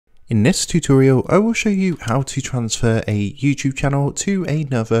In this tutorial, I will show you how to transfer a YouTube channel to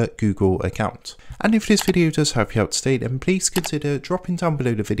another Google account. And if this video does help you out today, then please consider dropping down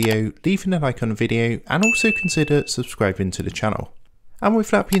below the video, leaving a like on the video, and also consider subscribing to the channel. And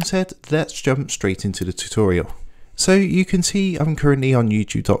with that being said, let's jump straight into the tutorial. So you can see I'm currently on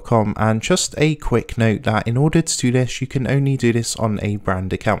youtube.com, and just a quick note that in order to do this, you can only do this on a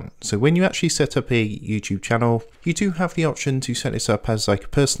brand account. So when you actually set up a YouTube channel, you do have the option to set this up as like a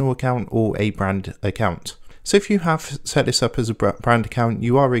personal account or a brand account. So if you have set this up as a brand account,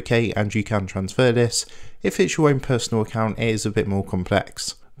 you are okay and you can transfer this. If it's your own personal account, it is a bit more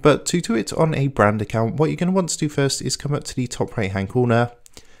complex. But to do it on a brand account, what you're going to want to do first is come up to the top right hand corner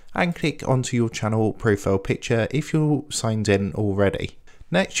and click onto your channel profile picture if you're signed in already.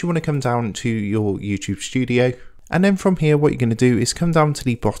 Next, you want to come down to your YouTube studio, and then from here what you're going to do is come down to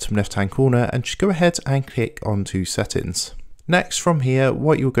the bottom left hand corner and just go ahead and click onto settings. Next, from here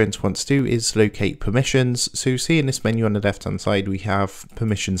what you're going to want to do is locate permissions. So you see in this menu on the left hand side we have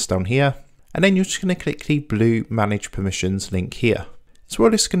permissions down here, and then you're just going to click the blue manage permissions link here. So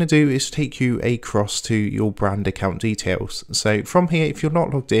what it's going to do is take you across to your brand account details. So from here, if you're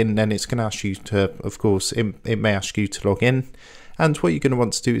not logged in, then it's going to ask you to, of course, it may ask you to log in. And what you're going to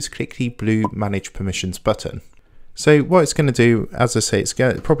want to do is click the blue manage permissions button. So what it's going to do, as I say, it's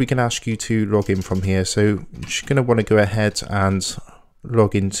probably going to ask you to log in from here. So you're just going to want to go ahead and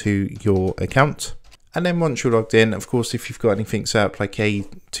log into your account. And then once you're logged in, of course, if you've got anything set up like a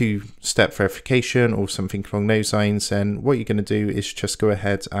two-step verification or something along those lines, then what you're going to do is just go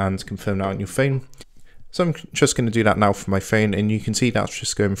ahead and confirm that on your phone. So I'm just going to do that now from my phone, and you can see that's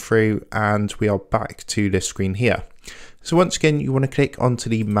just going through, and we are back to this screen here. So once again, you want to click onto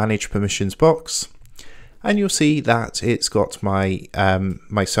the manage permissions box, and you'll see that it's got my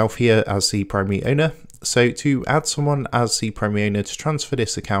myself here as the primary owner. So to add someone as the primary owner to transfer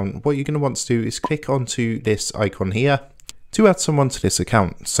this account, what you're going to want to do is click onto this icon here to add someone to this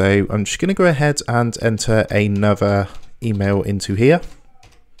account. So I'm just going to go ahead and enter another email into here.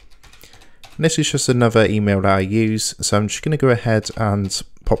 And this is just another email that I use. So I'm just going to go ahead and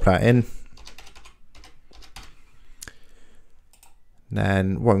pop that in.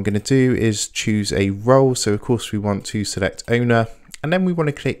 Then what I'm going to do is choose a role. So of course we want to select owner, and then we want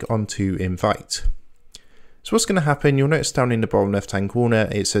to click onto invite. So what's going to happen, you'll notice down in the bottom left hand corner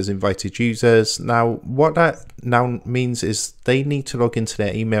it says invited users. Now what that now means is they need to log into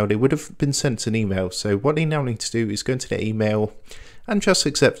their email. They would have been sent an email, so what they now need to do is go into their email and just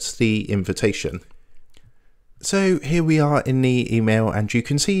accept the invitation. So here we are in the email, and you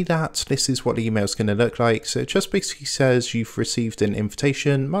can see that this is what the email is going to look like. So it just basically says you've received an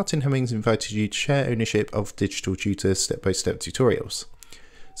invitation. Martin Hemmings invited you to share ownership of Digital Tutor step-by-step tutorials.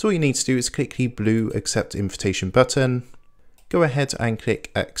 So all you need to do is click the blue accept invitation button, go ahead and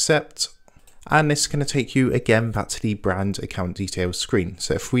click accept, and this is going to take you again back to the brand account details screen.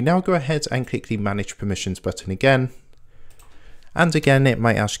 So if we now go ahead and click the manage permissions button again, and again it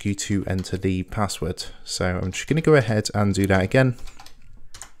might ask you to enter the password. So I'm just going to go ahead and do that again.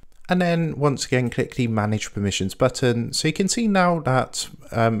 And then once again, click the manage permissions button. So you can see now that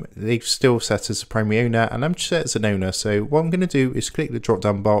they've still set as a primary owner, and I'm set as an owner. So what I'm going to do is click the drop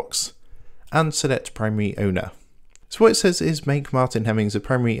down box and select primary owner. So what it says is make Martin Hemmings a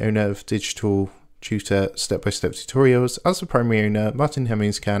primary owner of Digital Tutor step-by-step tutorials. As a primary owner, Martin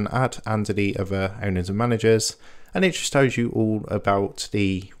Hemmings can add and delete other owners and managers. And it just tells you all about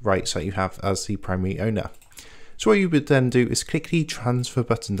the rights that you have as the primary owner. So what you would then do is click the transfer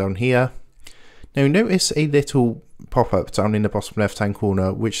button down here. Now notice a little pop-up down in the bottom left hand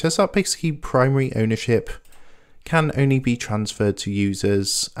corner which says that basically primary ownership can only be transferred to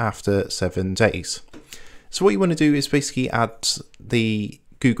users after 7 days. So what you want to do is basically add the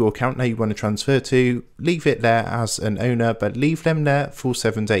Google account that you want to transfer to, leave it there as an owner, but leave them there for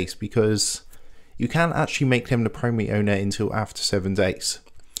 7 days, because you can't actually make them the primary owner until after 7 days.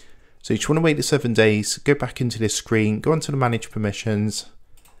 So you just want to wait the 7 days, go back into this screen, go onto the manage permissions,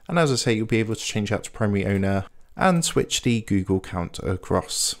 and as I say, you'll be able to change that to primary owner and switch the Google account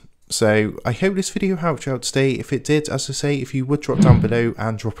across. So I hope this video helped you out today. If it did, as I say, if you would drop down below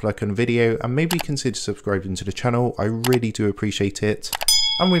and drop a like on the video and maybe consider subscribing to the channel, I really do appreciate it.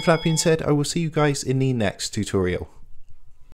 And with that being said, I will see you guys in the next tutorial.